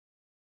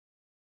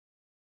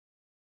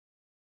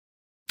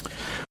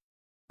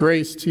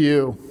Grace to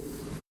you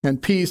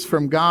and peace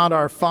from God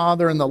our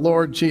Father and the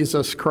Lord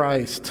Jesus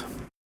Christ.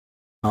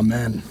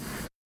 Amen.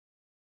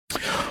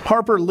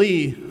 Harper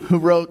Lee, who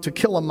wrote To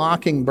Kill a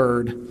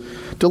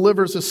Mockingbird,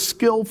 delivers a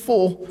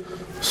skillful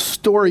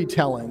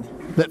storytelling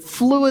that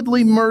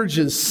fluidly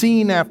merges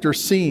scene after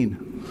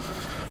scene.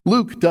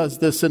 Luke does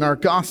this in our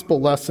gospel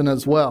lesson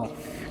as well.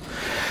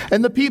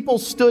 And the people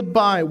stood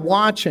by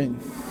watching,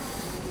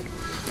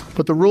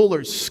 but the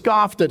rulers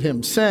scoffed at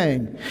him,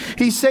 saying,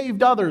 "He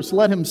saved others,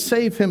 let him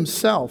save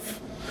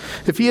himself.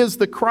 If he is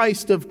the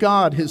Christ of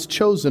God, his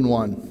chosen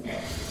one."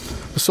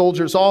 The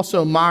soldiers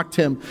also mocked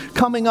him,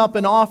 coming up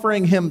and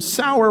offering him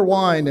sour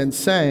wine and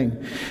saying,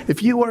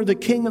 "If you are the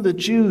king of the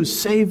Jews,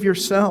 save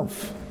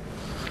yourself."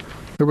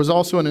 There was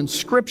also an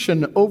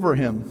inscription over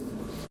him,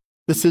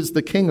 "This is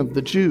the King of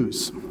the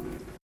Jews."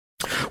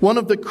 One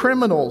of the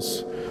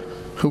criminals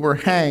who were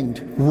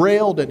hanged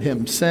railed at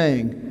him,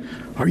 saying,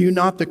 "Are you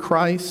not the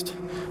Christ?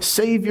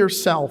 Save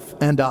yourself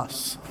and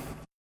us."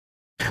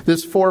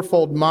 This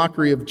fourfold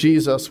mockery of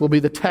Jesus will be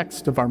the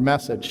text of our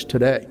message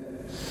today.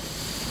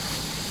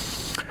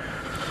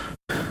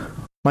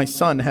 My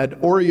son had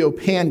Oreo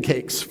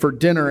pancakes for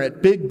dinner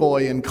at Big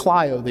Boy in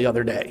Clio the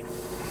other day.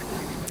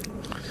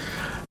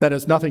 That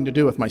has nothing to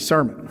do with my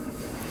sermon.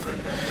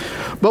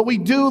 But we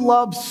do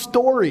love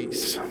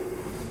stories.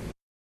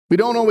 We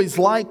don't always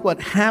like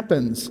what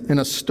happens in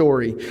a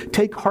story.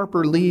 Take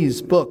Harper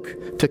Lee's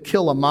book, To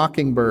Kill a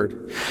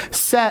Mockingbird.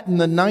 Set in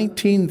the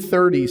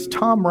 1930s,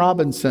 Tom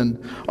Robinson,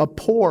 a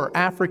poor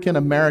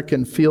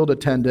African-American field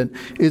attendant,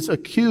 is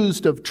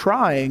accused of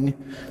trying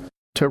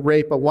to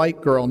rape a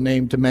white girl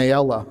named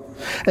Mayella.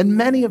 And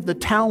many of the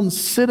town's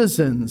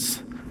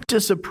citizens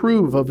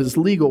disapprove of his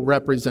legal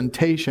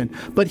representation.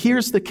 But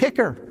here's the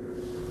kicker.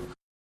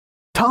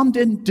 Tom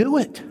didn't do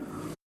it.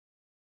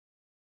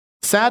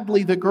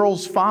 Sadly, the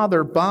girl's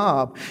father,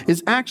 Bob,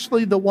 is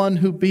actually the one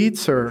who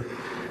beats her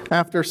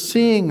after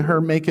seeing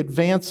her make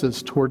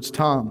advances towards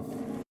Tom.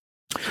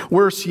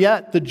 Worse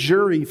yet, the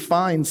jury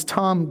finds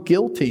Tom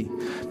guilty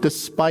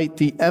despite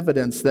the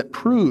evidence that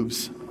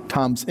proves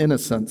Tom's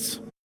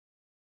innocence.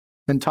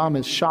 And Tom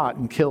is shot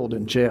and killed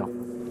in jail.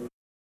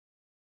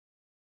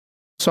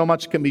 So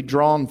much can be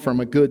drawn from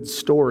a good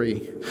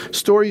story.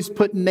 Stories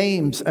put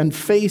names and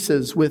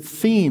faces with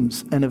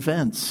themes and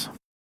events.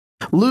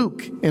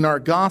 Luke, in our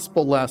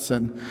gospel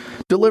lesson,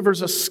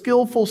 delivers a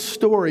skillful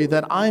story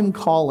that I'm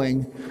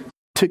calling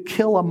To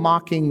Kill a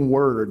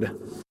Mockingbird.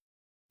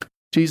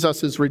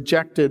 Jesus is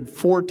rejected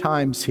 4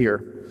 times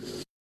here.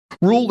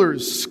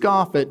 Rulers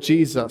scoff at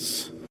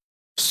Jesus.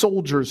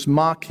 Soldiers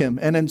mock him.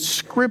 An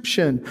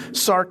inscription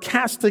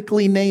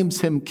sarcastically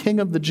names him King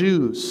of the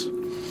Jews.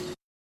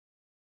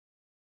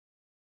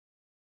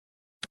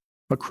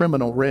 A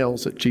criminal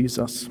rails at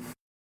Jesus.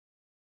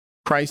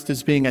 Christ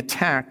is being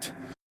attacked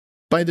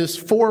by this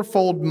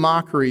fourfold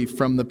mockery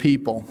from the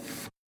people.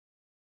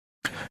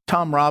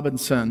 Tom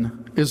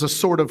Robinson is a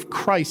sort of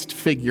Christ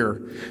figure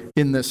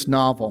in this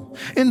novel,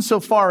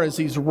 insofar as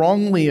he's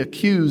wrongly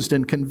accused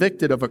and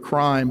convicted of a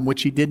crime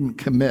which he didn't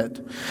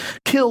commit,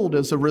 killed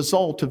as a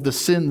result of the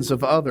sins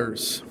of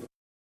others,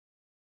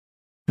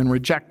 and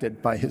rejected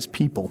by his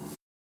people.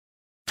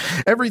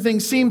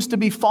 Everything seems to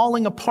be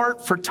falling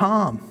apart for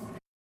Tom.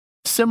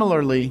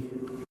 Similarly,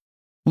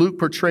 Luke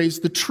portrays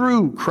the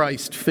true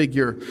Christ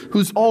figure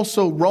who's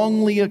also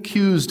wrongly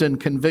accused and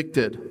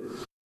convicted,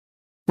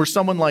 where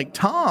someone like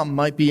Tom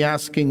might be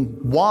asking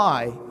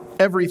why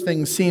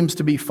everything seems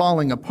to be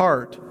falling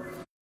apart.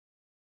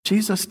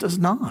 Jesus does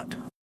not.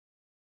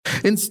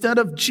 Instead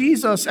of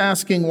Jesus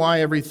asking why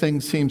everything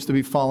seems to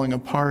be falling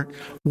apart,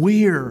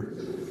 we're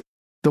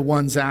the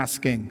ones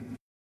asking,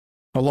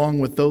 along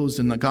with those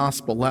in the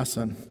gospel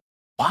lesson,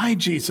 "Why,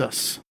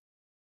 Jesus?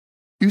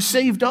 You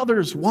saved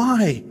others.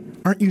 Why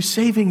aren't you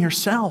saving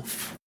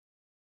yourself?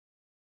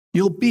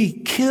 You'll be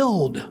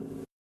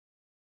killed.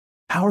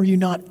 How are you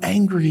not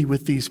angry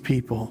with these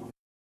people?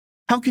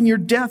 How can your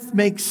death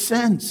make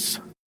sense?"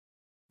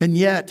 And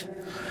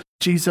yet,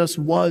 Jesus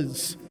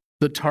was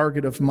the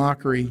target of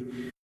mockery,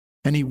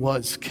 and he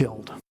was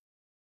killed.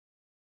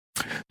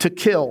 To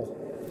kill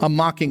a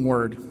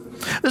mockingbird.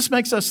 This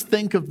makes us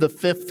think of the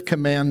 5th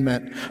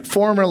commandment,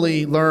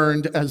 formerly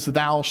learned as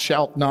 "Thou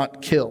shalt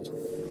not kill."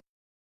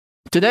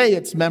 Today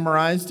it's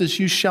memorized as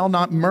 "You shall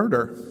not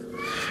murder."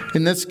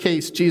 In this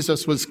case,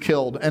 Jesus was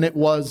killed, and it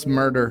was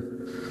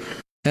murder,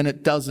 and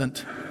it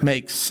doesn't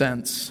make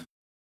sense.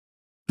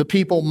 The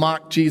people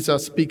mocked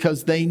Jesus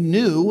because they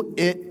knew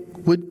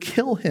it would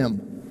kill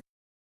him.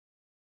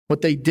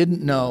 What they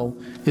didn't know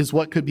is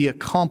what could be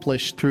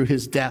accomplished through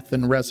his death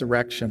and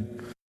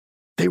resurrection.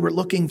 They were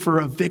looking for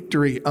a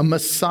victory, a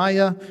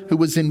Messiah who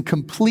was in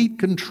complete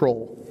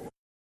control.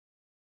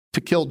 To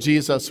kill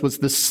Jesus was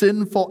the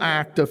sinful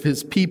act of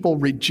his people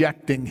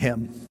rejecting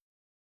him.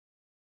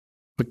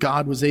 But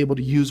God was able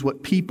to use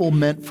what people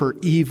meant for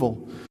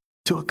evil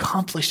to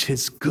accomplish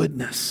his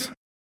goodness.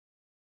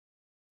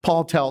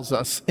 Paul tells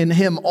us, "In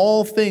him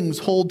all things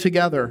hold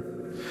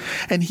together,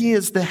 and he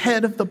is the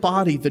head of the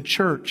body, the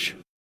church.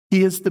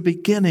 He is the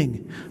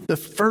beginning, the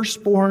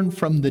firstborn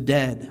from the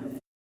dead,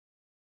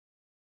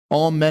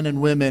 All men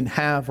and women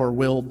have or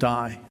will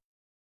die,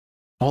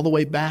 all the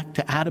way back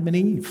to Adam and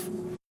Eve.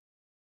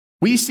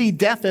 We see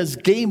death as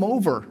game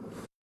over.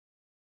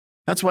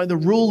 That's why the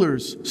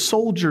rulers,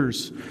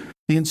 soldiers,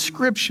 the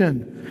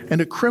inscription,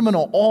 and a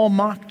criminal all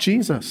mock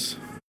Jesus.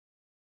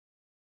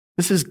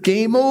 This is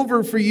game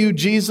over for you,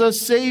 Jesus.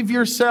 Save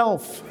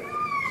yourself.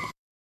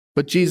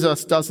 But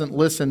Jesus doesn't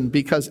listen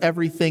because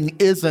everything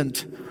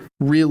isn't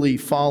really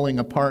falling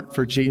apart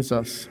for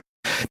Jesus.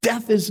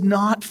 Death is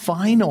not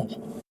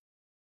final.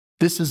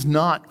 This is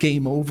not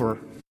game over.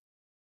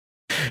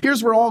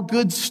 Here's where all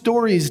good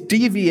stories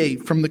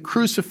deviate from the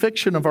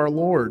crucifixion of our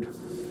Lord.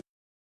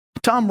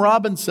 Tom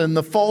Robinson,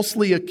 the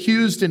falsely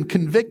accused and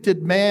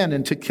convicted man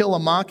in To Kill a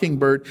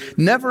Mockingbird,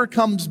 never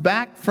comes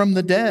back from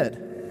the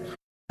dead.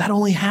 That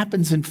only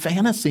happens in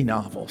fantasy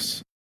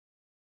novels.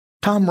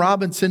 Tom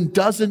Robinson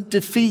doesn't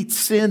defeat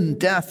sin,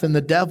 death, and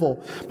the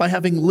devil by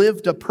having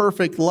lived a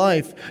perfect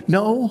life.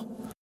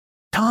 No,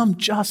 Tom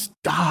just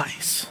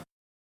dies.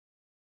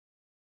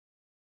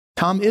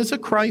 Tom is a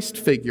Christ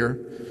figure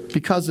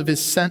because of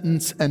his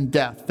sentence and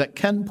death that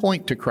can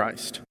point to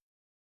Christ.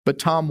 But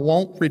Tom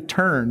won't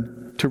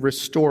return to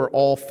restore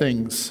all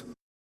things.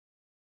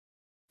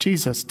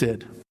 Jesus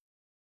did.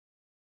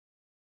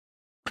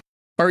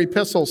 Our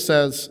epistle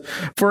says,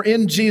 "For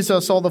in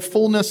Jesus all the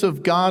fullness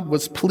of God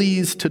was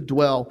pleased to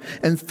dwell,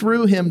 and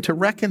through him to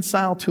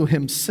reconcile to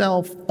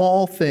himself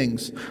all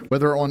things,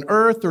 whether on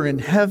earth or in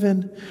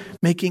heaven,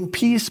 making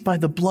peace by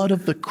the blood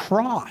of the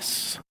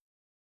cross."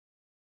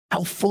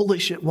 How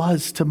foolish it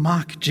was to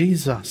mock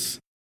Jesus.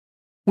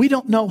 We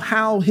don't know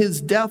how his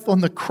death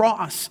on the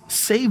cross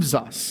saves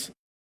us,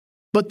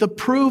 but the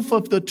proof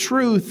of the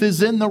truth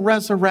is in the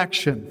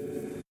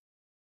resurrection.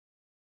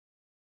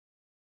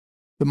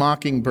 The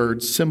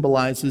mockingbird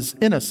symbolizes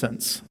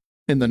innocence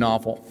in the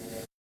novel.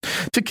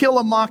 To Kill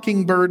a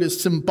Mockingbird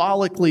is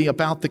symbolically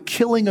about the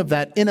killing of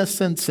that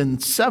innocence in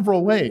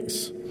several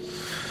ways.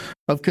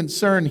 Of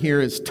concern here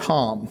is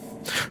Tom,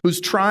 who's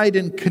tried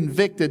and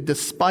convicted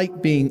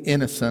despite being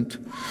innocent.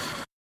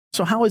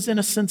 So how is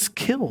innocence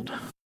killed?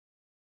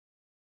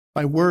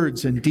 By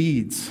words and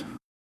deeds,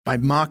 by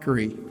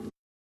mockery.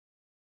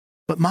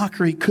 But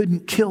mockery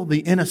couldn't kill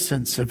the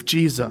innocence of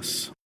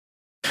Jesus.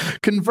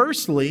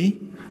 Conversely,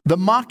 the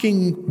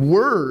mocking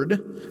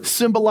word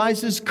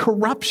symbolizes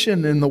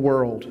corruption in the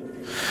world.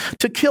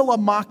 To kill a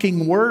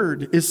mocking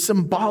word is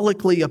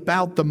symbolically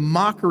about the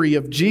mockery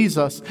of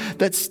Jesus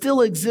that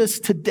still exists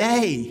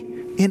today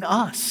in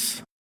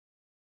us.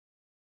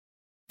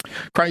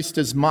 Christ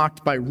is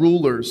mocked by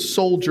rulers,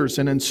 soldiers,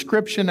 an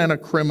inscription, and a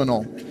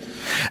criminal.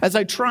 As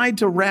I tried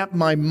to wrap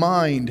my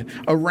mind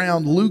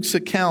around Luke's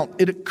account,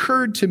 it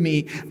occurred to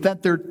me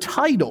that their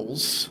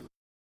titles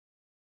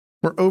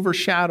were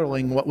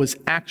overshadowing what was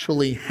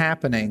actually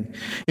happening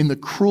in the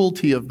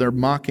cruelty of their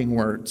mocking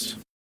words.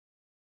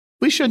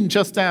 We shouldn't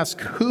just ask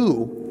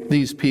who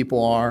these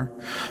people are,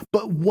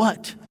 but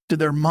what do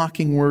their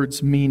mocking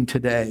words mean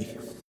today?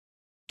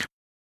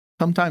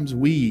 Sometimes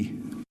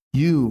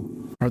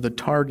you are the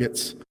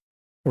targets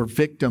or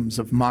victims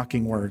of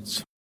mocking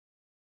words.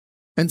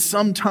 And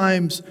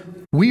sometimes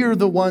we are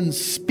the ones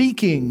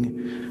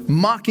speaking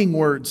mocking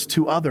words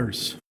to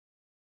others.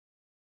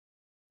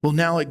 We'll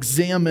now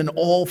examine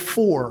all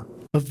four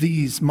of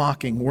these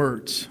mocking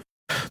words.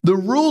 The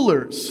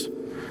rulers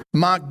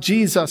mock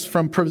Jesus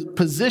from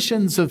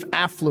positions of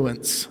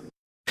affluence.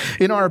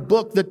 In our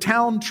book, the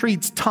town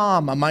treats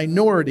Tom, a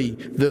minority,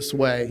 this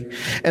way,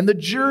 and the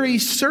jury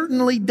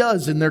certainly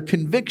does in their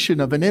conviction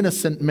of an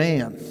innocent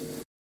man.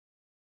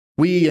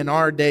 We in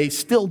our day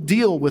still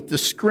deal with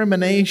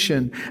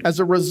discrimination as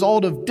a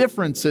result of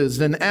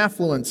differences in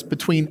affluence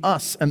between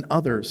us and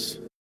others.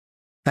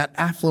 That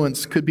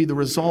affluence could be the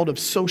result of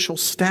social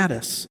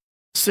status,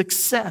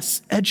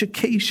 success,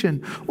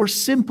 education, or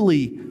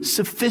simply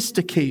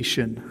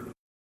sophistication.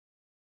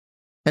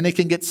 And it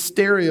can get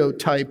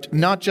stereotyped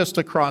not just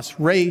across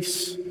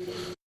race,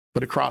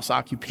 but across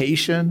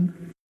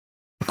occupation,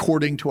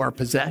 according to our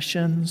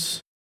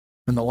possessions,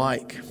 and the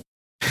like.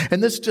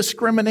 And this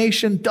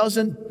discrimination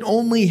doesn't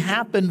only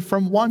happen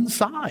from one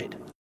side.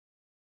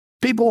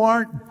 People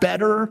aren't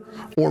better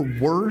or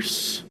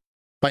worse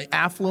by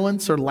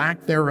affluence or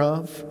lack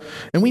thereof.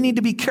 And we need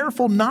to be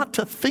careful not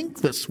to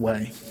think this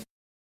way.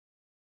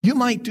 You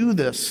might do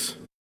this,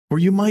 or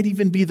you might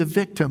even be the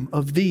victim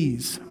of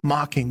these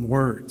mocking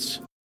words.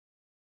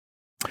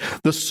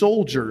 The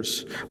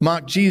soldiers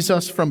mocked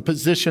Jesus from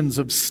positions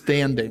of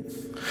standing.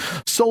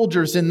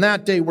 Soldiers in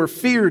that day were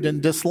feared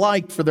and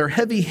disliked for their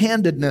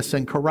heavy-handedness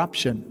and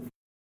corruption.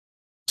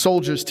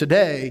 Soldiers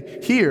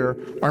today, here,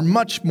 are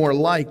much more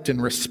liked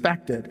and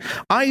respected.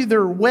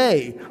 Either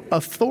way,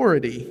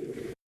 authority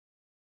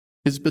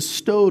is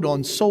bestowed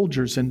on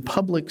soldiers and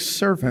public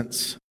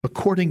servants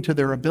according to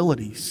their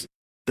abilities,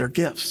 their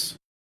gifts.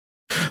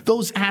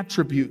 Those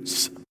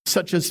attributes,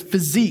 such as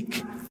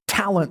physique,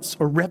 talents,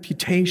 or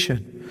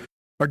reputation,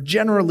 are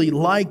generally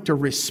liked or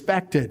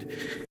respected,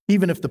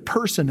 even if the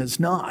person is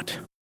not.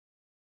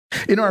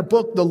 In our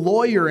book, the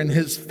lawyer and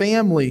his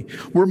family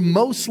were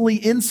mostly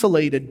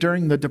insulated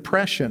during the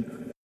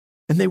Depression.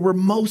 And they were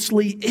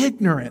mostly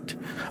ignorant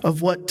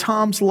of what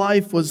Tom's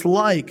life was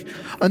like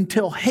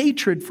until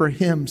hatred for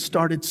him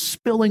started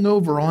spilling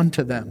over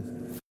onto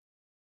them.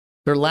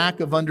 Their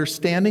lack of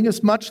understanding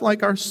is much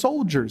like our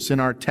soldiers in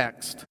our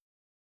text,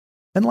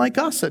 and like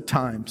us at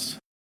times,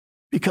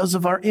 because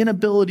of our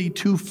inability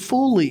to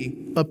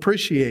fully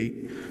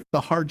appreciate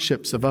the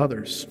hardships of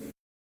others.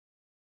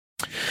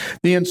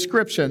 The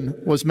inscription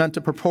was meant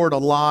to purport a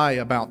lie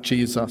about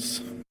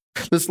Jesus.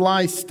 This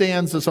lie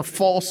stands as a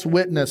false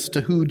witness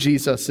to who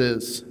Jesus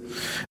is.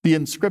 The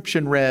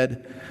inscription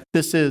read,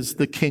 "This is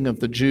the King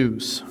of the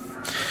Jews."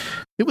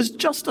 It was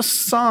just a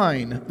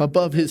sign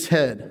above his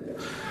head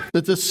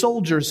that the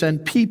soldiers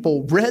and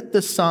people read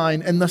the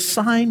sign, and the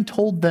sign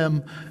told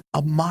them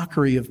a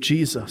mockery of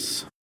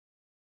Jesus.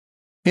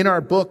 In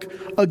our book,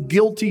 a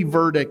guilty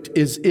verdict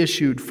is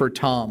issued for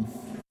Tom.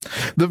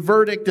 The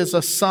verdict is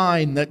a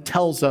sign that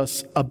tells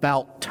us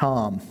about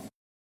Tom,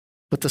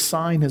 but the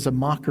sign is a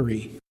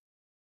mockery.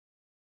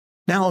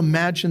 Now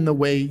imagine the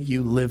way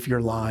you live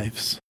your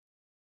lives.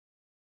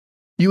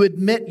 You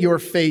admit your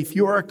faith,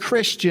 you're a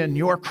Christian,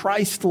 you're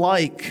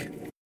Christ-like.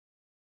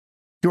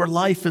 Your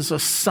life is a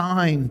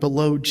sign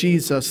below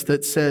Jesus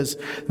that says,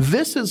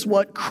 this is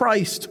what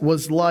Christ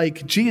was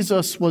like.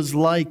 Jesus was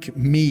like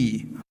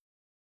me.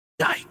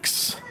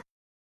 Yikes.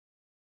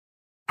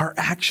 Our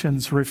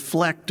actions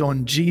reflect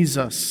on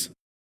Jesus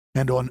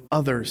and on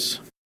others,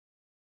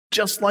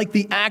 just like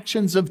the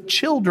actions of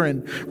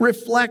children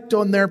reflect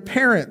on their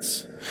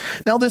parents.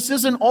 Now, this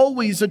isn't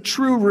always a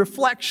true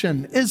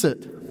reflection, is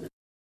it?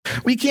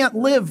 We can't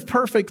live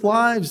perfect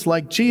lives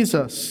like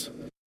Jesus.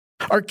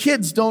 Our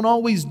kids don't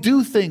always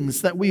do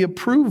things that we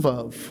approve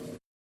of,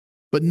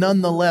 but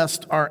nonetheless,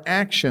 our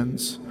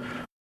actions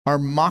are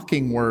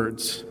mocking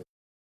words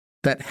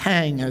that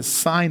hang as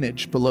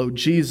signage below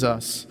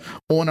Jesus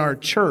on our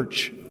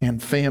church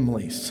and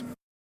families.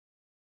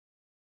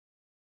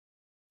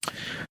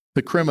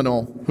 The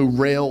criminal who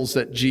rails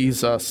at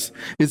Jesus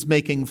is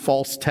making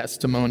false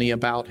testimony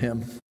about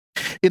him.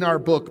 In our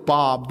book,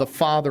 Bob, the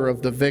father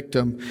of the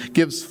victim,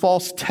 gives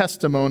false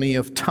testimony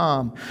of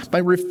Tom by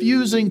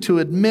refusing to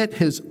admit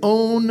his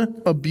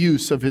own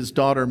abuse of his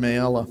daughter,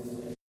 Mayella.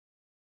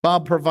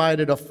 Bob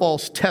provided a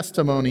false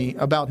testimony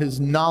about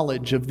his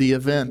knowledge of the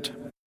event.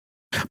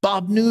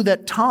 Bob knew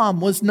that Tom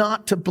was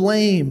not to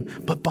blame,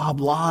 but Bob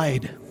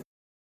lied.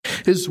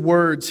 His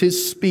words,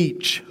 his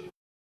speech,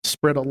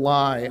 spread a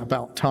lie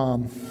about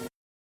Tom.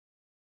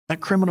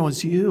 That criminal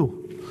is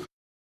you.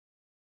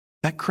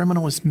 That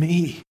criminal is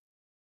me.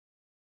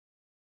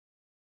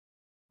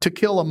 To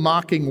kill a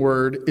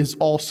mockingbird is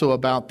also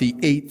about the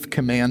 8th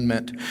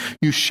commandment.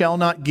 You shall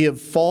not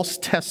give false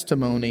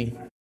testimony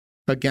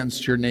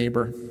against your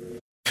neighbor.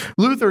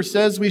 Luther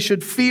says we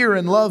should fear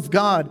and love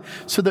God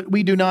so that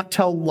we do not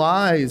tell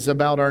lies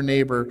about our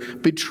neighbor,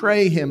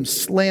 betray him,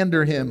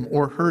 slander him,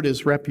 or hurt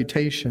his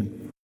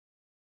reputation.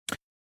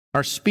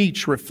 Our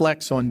speech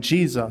reflects on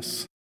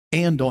Jesus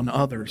and on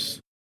others,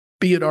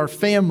 be it our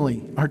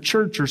family, our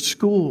church or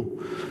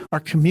school,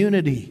 our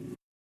community,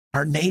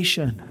 our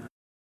nation,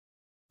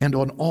 and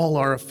on all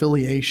our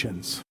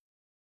affiliations.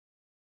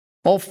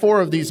 All 4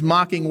 of these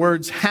mocking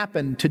words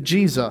happened to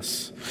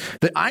Jesus.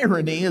 The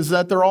irony is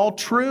that they're all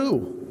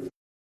true.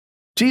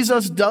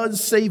 Jesus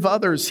does save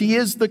others. He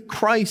is the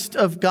Christ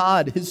of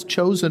God, his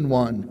chosen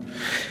one.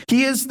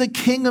 He is the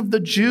King of the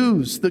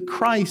Jews. The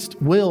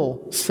Christ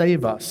will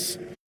save us.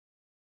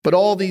 But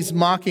all these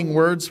mocking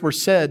words were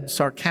said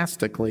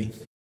sarcastically.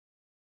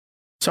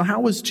 So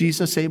how was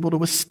Jesus able to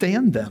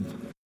withstand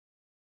them?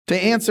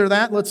 To answer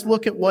that, let's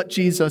look at what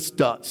Jesus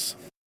does.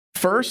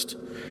 First,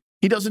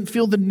 he doesn't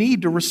feel the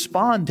need to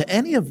respond to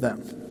any of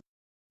them.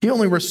 He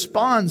only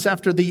responds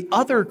after the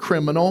other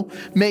criminal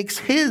makes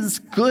his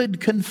good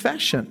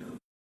confession.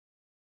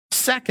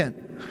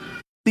 Second,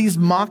 these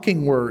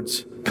mocking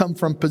words come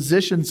from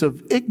positions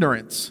of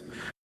ignorance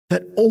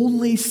that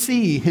only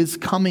see his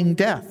coming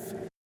death.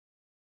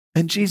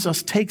 And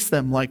Jesus takes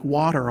them like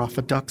water off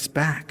a duck's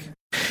back.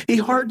 He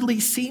hardly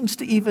seems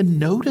to even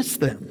notice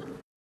them.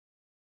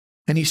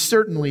 And he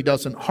certainly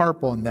doesn't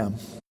harp on them.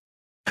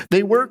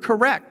 They were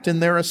correct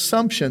in their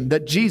assumption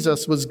that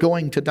Jesus was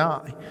going to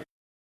die.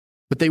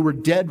 But they were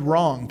dead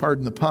wrong,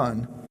 pardon the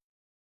pun,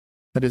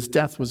 that his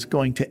death was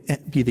going to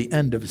be the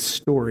end of his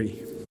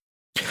story.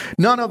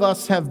 None of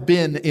us have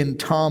been in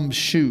Tom's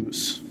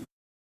shoes,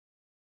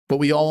 but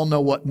we all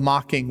know what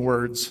mocking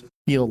words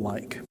feel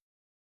like.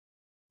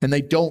 And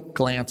they don't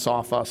glance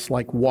off us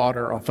like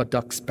water off a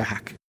duck's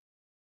back.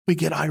 We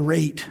get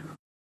irate.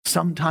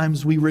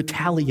 Sometimes we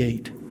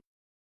retaliate.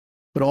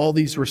 But all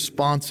these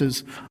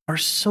responses are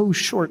so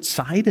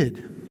short-sighted.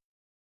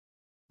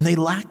 And they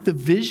lack the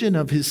vision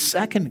of his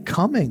second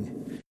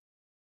coming.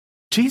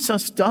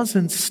 Jesus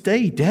doesn't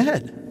stay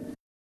dead.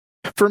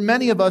 For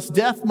many of us,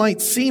 death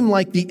might seem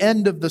like the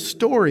end of the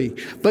story,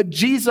 but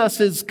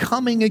Jesus is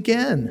coming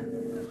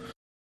again.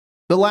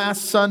 The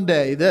last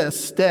Sunday,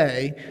 this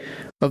day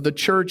of the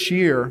church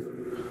year,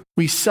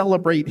 we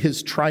celebrate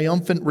his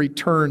triumphant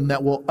return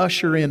that will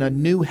usher in a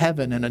new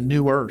heaven and a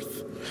new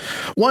earth.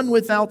 One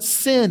without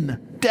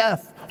sin,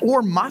 death,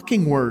 or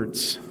mocking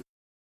words.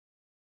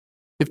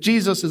 If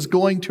Jesus is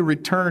going to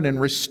return and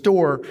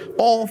restore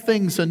all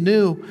things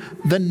anew,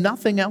 then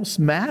nothing else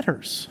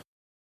matters.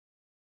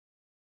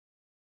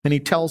 And he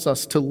tells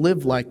us to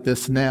live like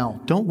this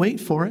now. Don't wait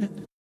for it.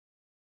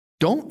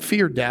 Don't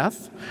fear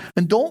death,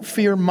 and don't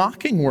fear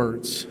mocking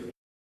words.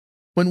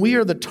 When we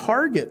are the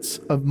targets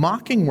of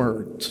mocking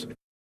words,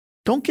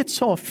 don't get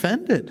so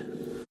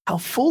offended. How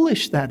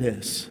foolish that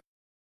is.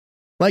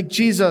 Like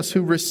Jesus,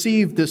 who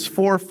received this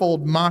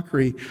fourfold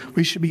mockery,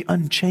 we should be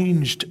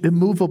unchanged,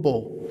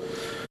 immovable.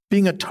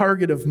 Being a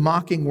target of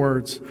mocking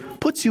words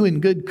puts you in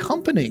good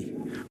company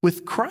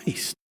with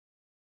Christ.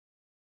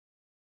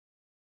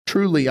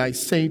 Truly, I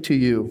say to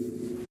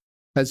you,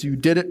 as you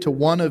did it to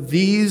one of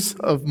these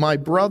of my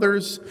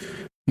brothers,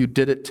 you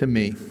did it to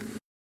me.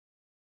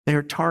 They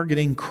are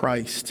targeting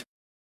Christ.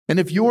 And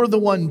if you're the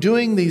one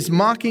doing these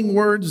mocking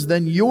words,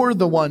 then you're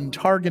the one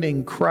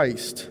targeting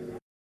Christ.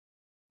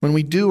 When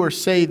we do or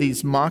say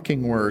these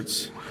mocking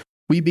words,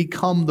 we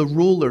become the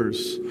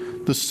rulers,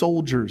 the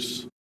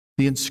soldiers,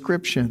 the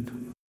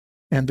inscription,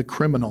 and the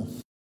criminal.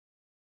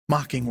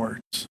 Mocking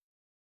words.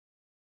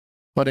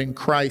 But in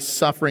Christ's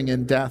suffering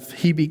and death,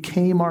 he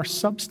became our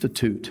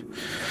substitute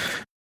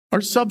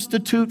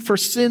for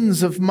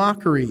sins of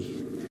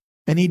mockery,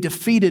 and he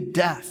defeated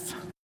death.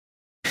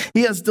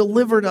 He has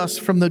delivered us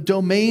from the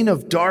domain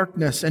of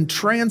darkness and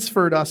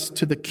transferred us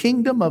to the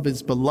kingdom of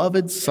his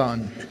beloved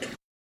Son.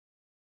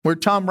 Where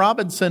Tom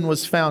Robinson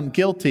was found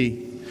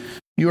guilty,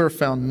 you are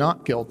found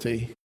not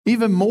guilty.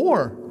 Even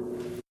more,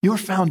 you are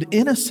found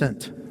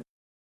innocent.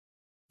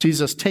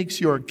 Jesus takes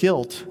your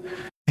guilt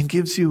and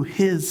gives you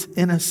his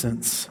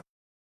innocence.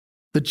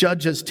 The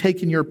judge has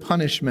taken your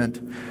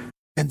punishment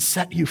and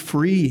set you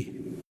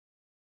free.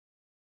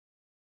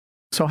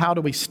 So how do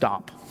we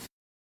stop?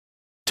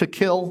 To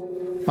kill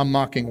a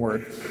mocking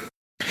word.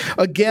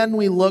 Again,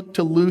 we look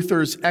to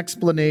Luther's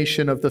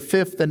explanation of the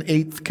 5th and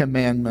 8th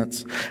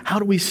commandments. How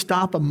do we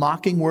stop a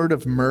mocking word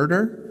of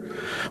murder?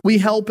 We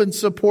help and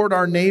support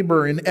our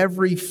neighbor in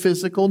every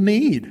physical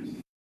need.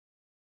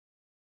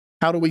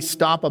 How do we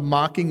stop a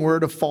mocking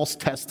word of false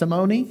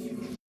testimony?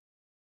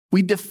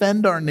 We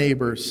defend our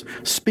neighbors,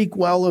 speak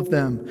well of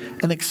them,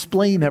 and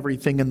explain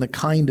everything in the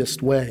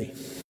kindest way.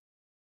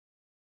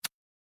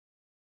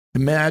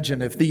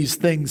 Imagine if these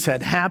things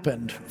had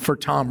happened for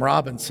Tom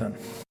Robinson.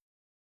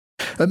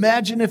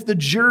 Imagine if the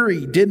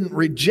jury didn't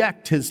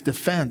reject his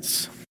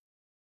defense.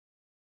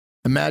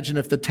 Imagine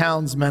if the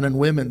townsmen and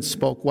women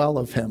spoke well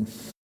of him.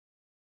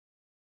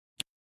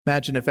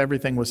 Imagine if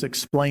everything was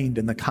explained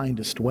in the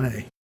kindest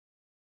way.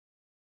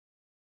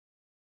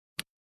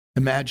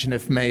 Imagine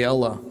if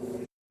Mayella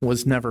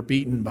was never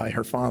beaten by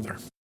her father.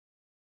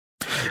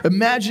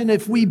 Imagine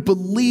if we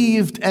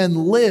believed and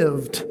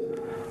lived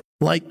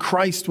like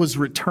Christ was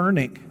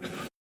returning.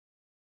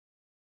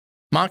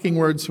 Mocking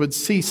words would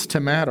cease to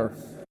matter,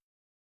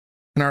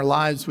 and our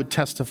lives would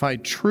testify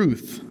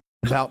truth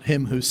about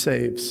him who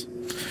saves.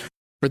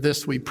 For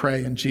this we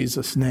pray in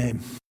Jesus'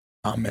 name.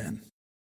 Amen.